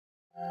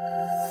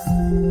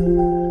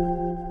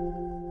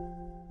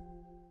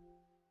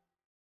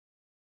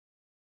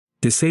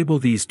Disable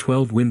these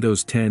 12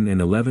 Windows 10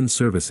 and 11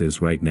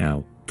 services right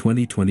now,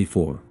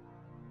 2024.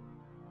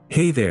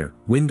 Hey there,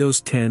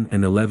 Windows 10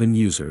 and 11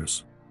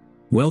 users.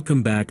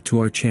 Welcome back to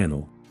our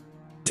channel.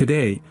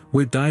 Today,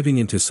 we're diving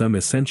into some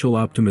essential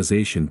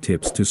optimization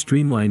tips to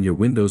streamline your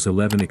Windows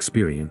 11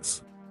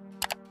 experience.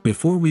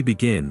 Before we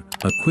begin,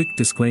 a quick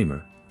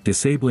disclaimer: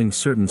 disabling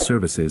certain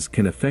services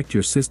can affect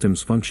your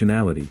system's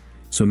functionality,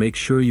 so make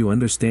sure you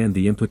understand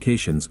the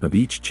implications of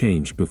each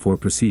change before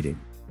proceeding.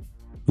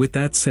 With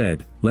that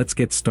said, let's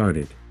get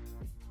started.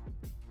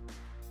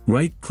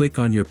 Right-click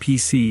on your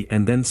PC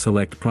and then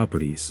select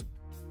Properties.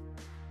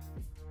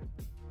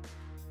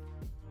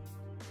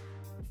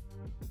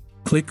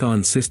 Click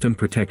on System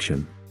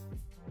Protection.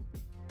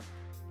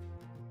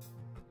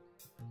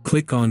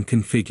 Click on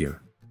Configure.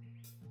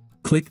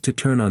 Click to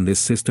turn on this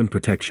system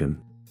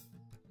protection.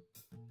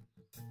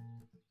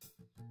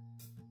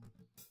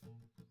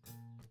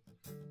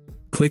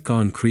 Click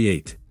on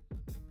Create.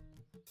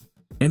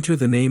 Enter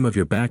the name of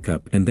your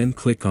backup and then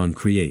click on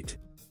Create.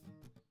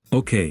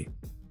 OK.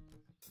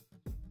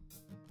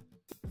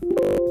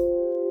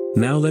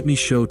 Now let me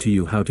show to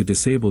you how to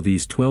disable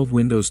these 12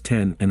 Windows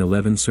 10 and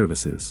 11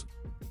 services.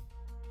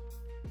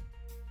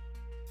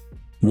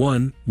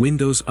 1.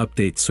 Windows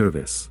Update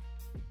Service.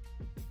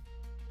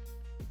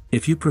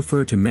 If you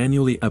prefer to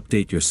manually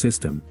update your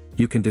system,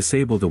 you can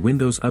disable the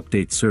Windows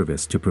Update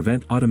service to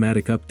prevent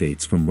automatic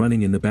updates from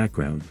running in the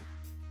background.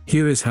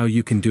 Here is how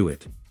you can do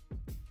it.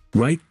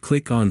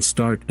 Right-click on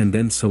Start and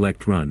then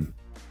select Run.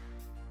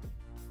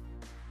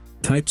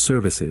 Type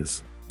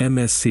Services,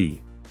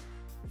 MSC,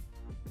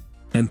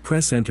 and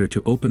press Enter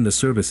to open the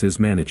Services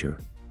Manager.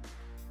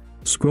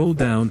 Scroll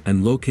down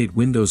and locate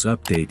Windows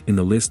Update in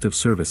the list of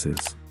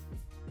services.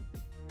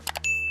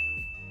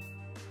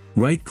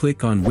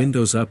 Right-click on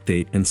Windows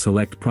Update and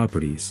select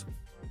Properties.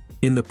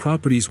 In the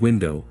Properties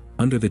window,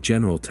 under the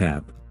General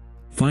tab,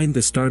 find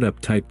the Startup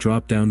Type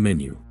drop-down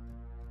menu.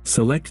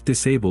 Select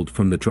Disabled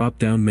from the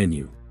drop-down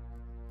menu.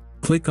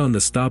 Click on the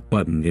Stop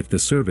button if the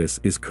service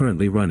is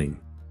currently running.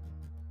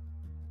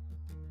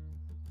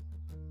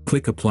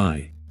 Click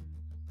Apply.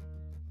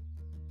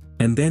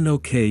 And then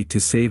OK to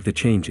save the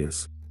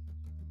changes.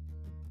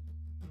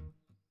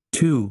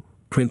 2.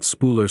 Print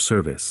Spooler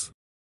Service.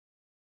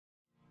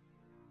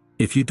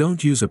 If you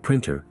don't use a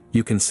printer,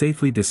 you can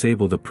safely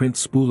disable the Print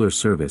Spooler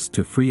service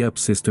to free up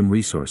system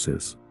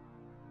resources.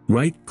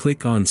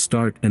 Right-click on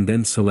Start and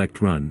then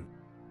select Run.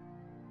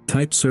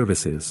 Type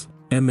Services,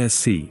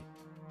 MSC,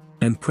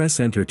 and press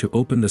Enter to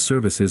open the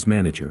Services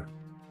Manager.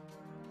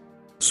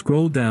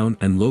 Scroll down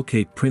and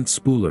locate Print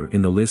Spooler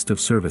in the list of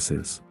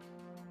services.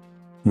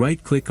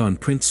 Right-click on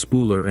Print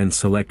Spooler and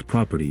select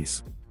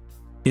Properties.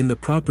 In the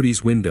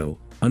Properties window,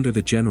 under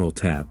the General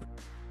tab,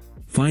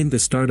 find the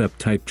Startup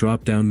Type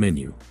drop-down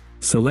menu.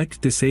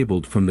 Select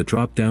Disabled from the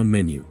drop-down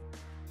menu.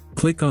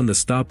 Click on the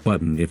Stop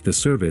button if the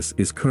service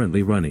is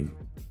currently running.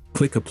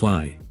 Click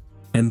Apply.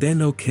 And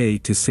then OK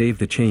to save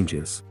the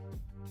changes.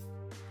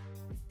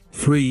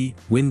 3.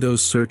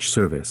 Windows Search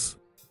Service.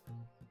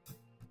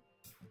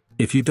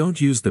 If you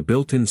don't use the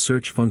built-in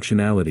search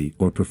functionality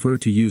or prefer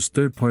to use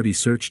third-party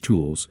search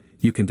tools,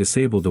 you can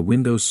disable the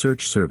Windows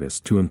Search Service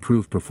to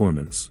improve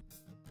performance.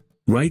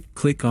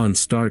 Right-click on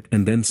Start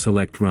and then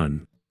select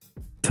Run.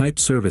 Type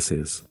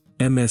Services,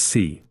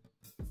 MSC,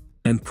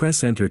 and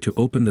press Enter to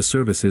open the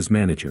Services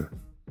Manager.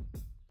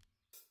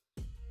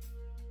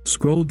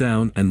 Scroll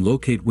down and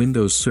locate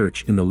Windows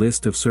Search in the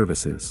list of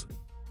services.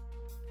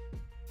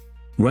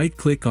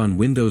 Right-click on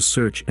Windows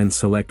Search and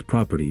select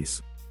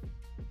Properties.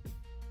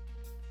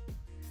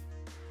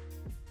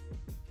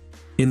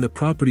 In the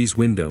Properties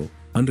window,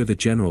 under the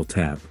General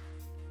tab,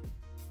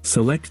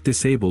 select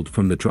Disabled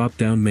from the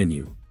drop-down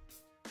menu.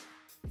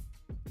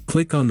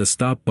 Click on the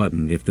Stop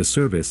button if the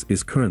service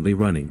is currently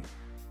running.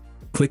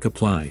 Click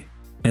Apply,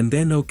 and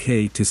then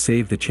OK to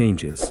save the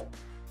changes.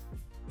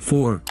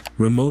 4.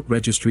 Remote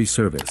Registry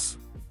Service.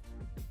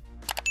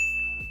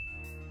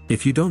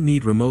 If you don't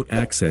need remote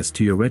access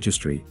to your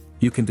registry,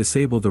 you can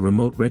disable the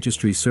Remote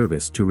Registry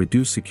Service to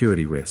reduce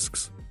security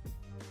risks.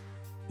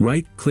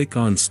 Right-click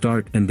on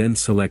Start and then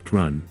select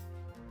Run.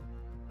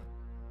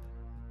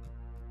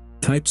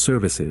 Type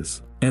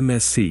Services,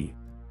 MSC,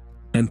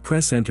 and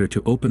press Enter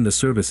to open the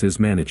Services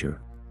Manager.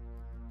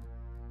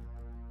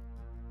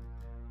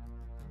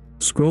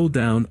 Scroll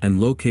down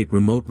and locate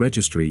Remote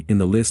Registry in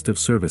the list of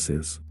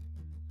services.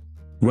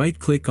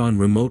 Right-click on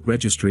Remote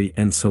Registry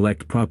and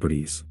select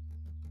Properties.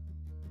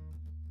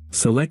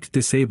 Select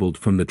Disabled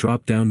from the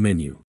drop-down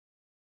menu.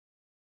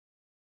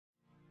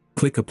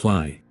 Click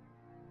Apply.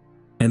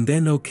 And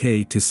then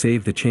OK to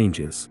save the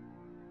changes.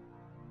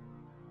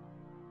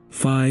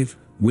 5.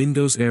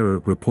 Windows Error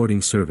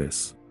Reporting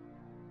Service.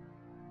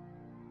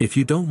 If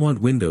you don't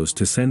want Windows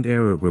to send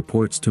error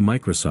reports to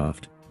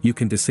Microsoft, you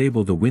can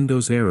disable the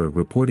Windows Error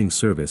Reporting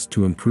Service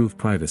to improve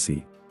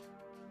privacy.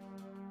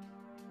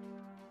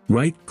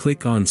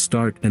 Right-click on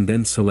Start and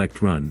then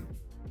select Run.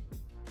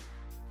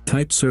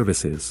 Type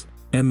Services,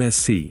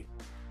 MSC,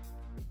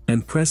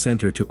 and press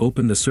Enter to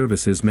open the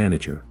Services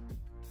Manager.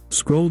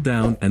 Scroll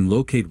down and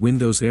locate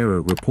Windows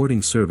Error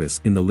Reporting Service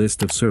in the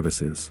list of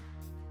services.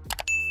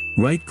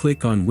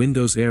 Right-click on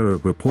Windows Error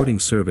Reporting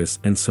Service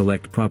and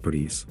select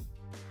Properties.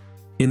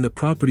 In the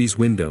Properties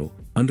window,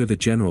 under the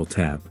General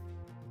tab,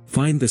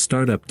 find the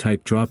Startup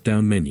Type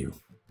drop-down menu.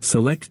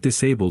 Select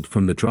Disabled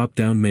from the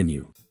drop-down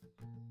menu.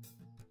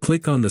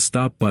 Click on the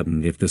Stop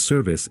button if the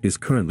service is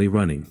currently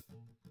running.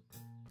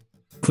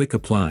 Click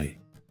Apply.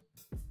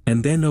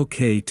 And then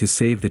OK to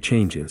save the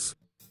changes.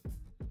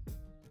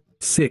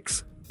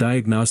 6.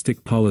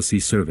 Diagnostic Policy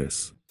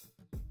Service.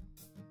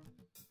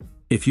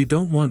 If you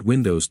don't want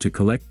Windows to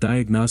collect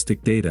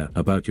diagnostic data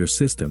about your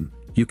system,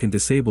 you can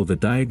disable the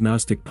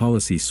Diagnostic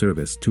Policy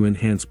Service to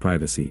enhance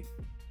privacy.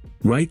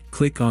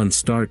 Right-click on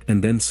Start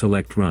and then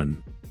select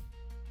Run.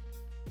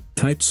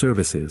 Type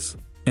Services,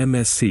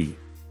 MSC,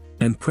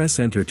 and press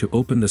Enter to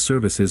open the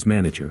Services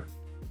Manager.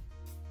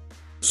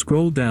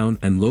 Scroll down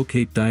and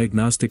locate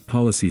Diagnostic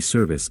Policy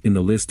Service in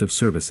the list of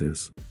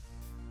services.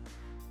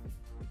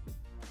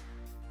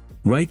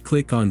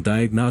 Right-click on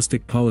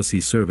Diagnostic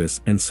Policy Service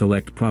and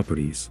select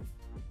Properties.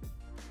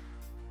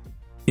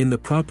 In the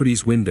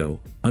Properties window,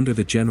 under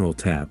the General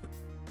tab,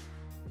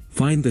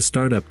 find the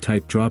Startup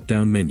Type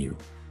drop-down menu.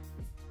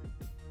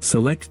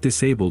 Select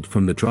Disabled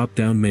from the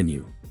drop-down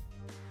menu.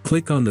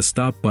 Click on the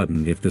Stop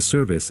button if the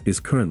service is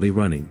currently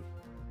running.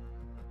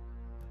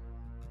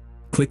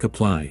 Click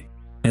Apply,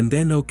 and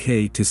then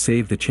OK to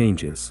save the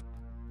changes.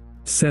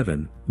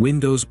 7.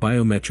 Windows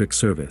Biometric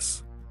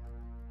Service.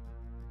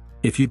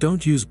 If you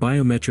don't use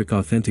biometric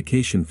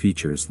authentication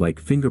features like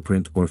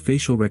fingerprint or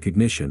facial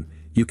recognition,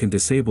 you can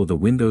disable the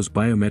Windows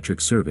Biometric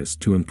Service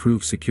to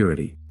improve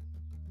security.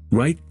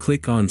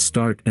 Right-click on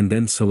Start and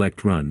then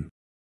select Run.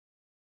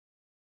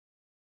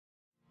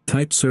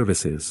 Type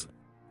Services,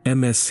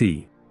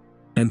 MSC,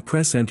 and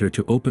press Enter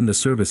to open the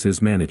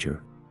Services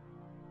Manager.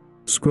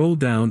 Scroll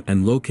down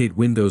and locate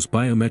Windows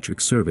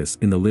Biometric Service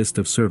in the list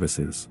of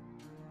services.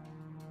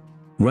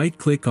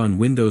 Right-click on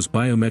Windows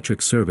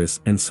Biometric Service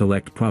and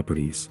select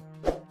Properties.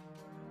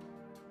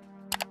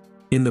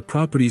 In the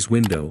Properties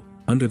window,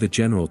 under the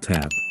General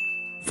tab,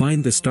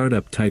 find the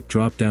Startup Type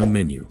drop-down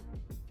menu.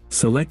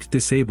 Select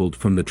Disabled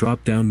from the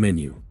drop-down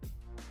menu.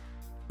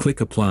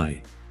 Click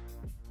Apply.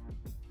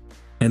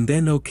 And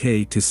then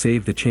OK to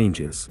save the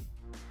changes.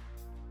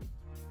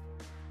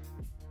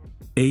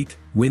 8.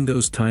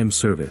 Windows Time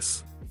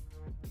Service.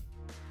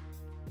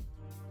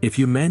 If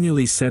you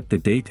manually set the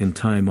date and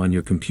time on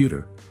your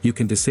computer, you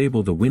can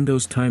disable the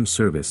Windows Time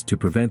Service to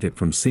prevent it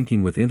from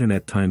syncing with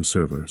Internet time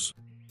servers.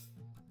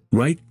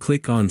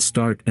 Right-click on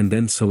Start and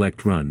then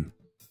select Run.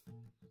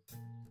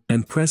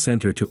 And press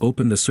Enter to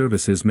open the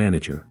Services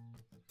Manager.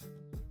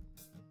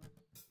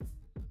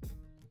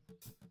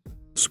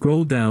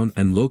 Scroll down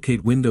and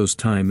locate Windows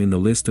Time in the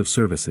list of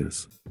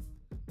services.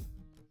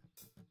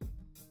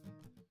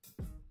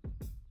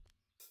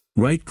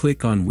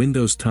 Right-click on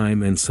Windows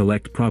Time and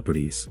select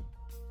Properties.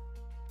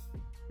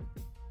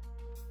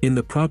 In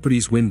the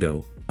Properties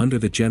window, under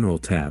the General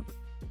tab,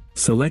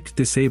 select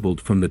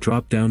Disabled from the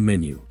drop-down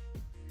menu.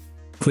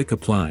 Click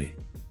Apply.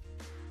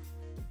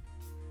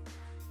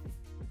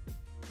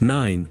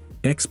 9.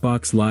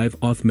 Xbox Live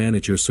Auth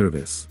Manager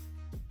Service.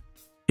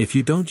 If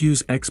you don't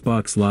use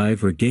Xbox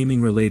Live or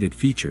gaming-related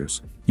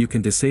features, you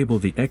can disable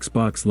the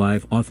Xbox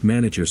Live Auth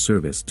Manager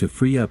service to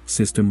free up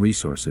system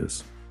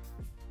resources.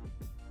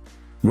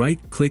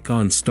 Right-click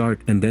on Start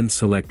and then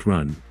select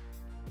Run.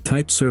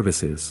 Type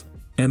Services,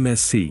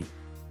 MSC,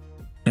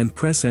 and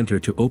press Enter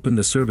to open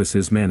the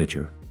Services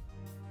Manager.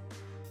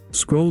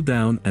 Scroll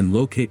down and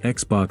locate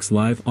Xbox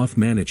Live Auth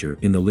Manager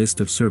in the list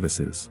of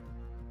services.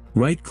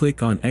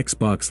 Right-click on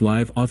Xbox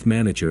Live Auth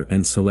Manager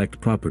and select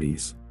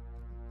Properties.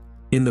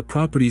 In the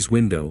Properties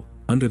window,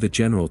 under the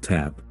General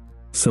tab,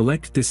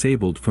 select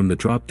Disabled from the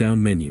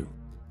drop-down menu.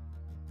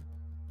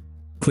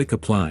 Click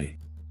Apply.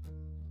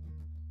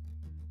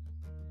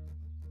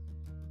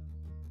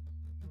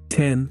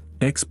 10.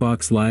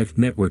 Xbox Live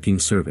Networking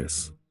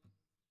Service.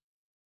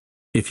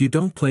 If you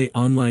don't play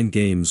online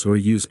games or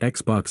use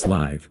Xbox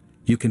Live,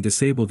 you can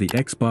disable the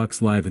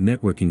Xbox Live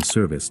Networking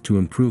service to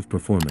improve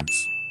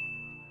performance.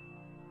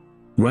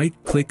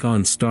 Right-click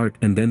on Start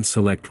and then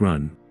select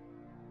Run.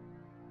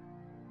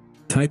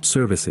 Type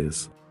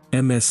Services,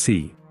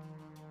 MSC,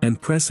 and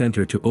press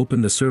Enter to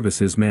open the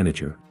Services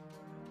Manager.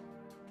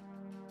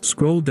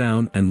 Scroll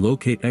down and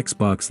locate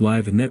Xbox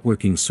Live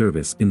Networking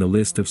Service in the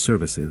list of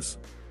services.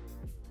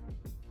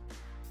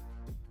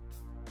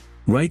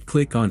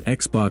 Right-click on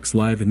Xbox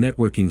Live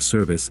Networking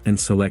Service and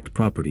select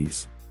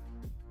Properties.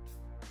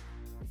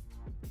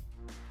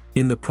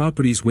 In the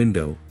Properties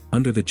window,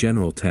 under the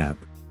General tab,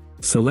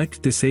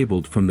 select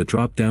Disabled from the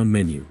drop-down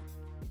menu.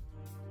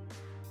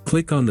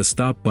 Click on the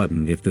Stop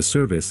button if the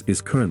service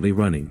is currently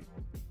running.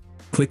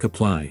 Click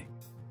Apply.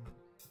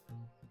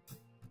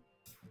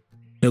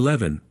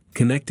 11.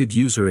 Connected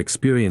User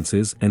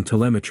Experiences and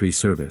Telemetry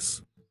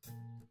Service.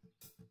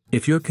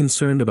 If you're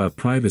concerned about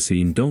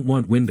privacy and don't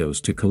want Windows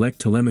to collect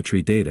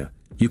telemetry data,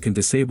 you can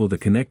disable the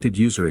connected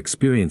user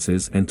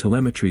experiences and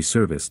telemetry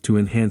service to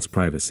enhance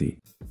privacy.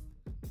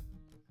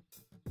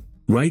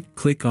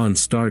 Right-click on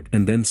Start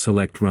and then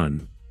select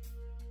Run.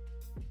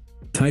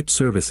 Type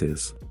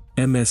Services,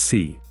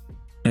 MSC,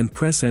 and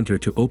press Enter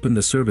to open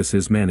the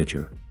Services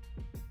Manager.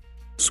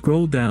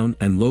 Scroll down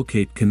and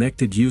locate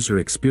Connected User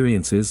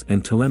Experiences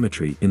and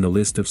Telemetry in the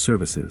list of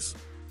services.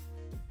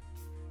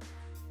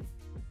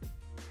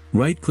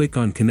 Right-click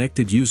on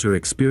Connected User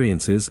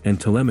Experiences and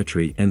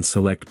Telemetry and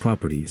select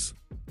Properties.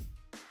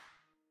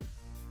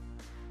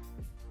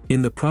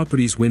 In the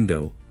Properties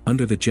window,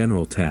 under the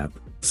General tab,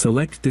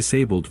 select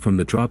Disabled from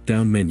the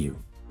drop-down menu.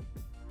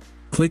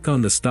 Click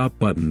on the Stop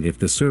button if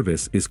the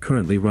service is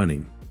currently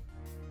running.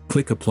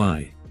 Click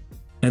Apply.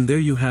 And there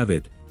you have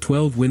it,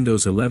 12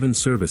 Windows 11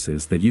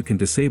 services that you can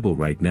disable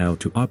right now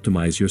to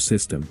optimize your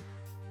system.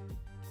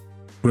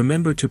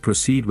 Remember to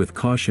proceed with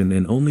caution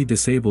and only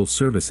disable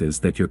services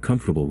that you're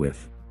comfortable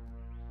with.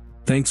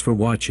 Thanks for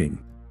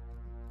watching.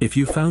 If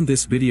you found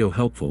this video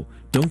helpful,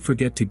 don't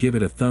forget to give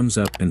it a thumbs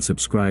up and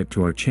subscribe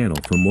to our channel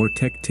for more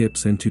tech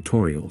tips and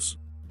tutorials.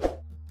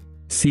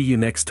 See you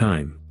next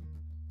time.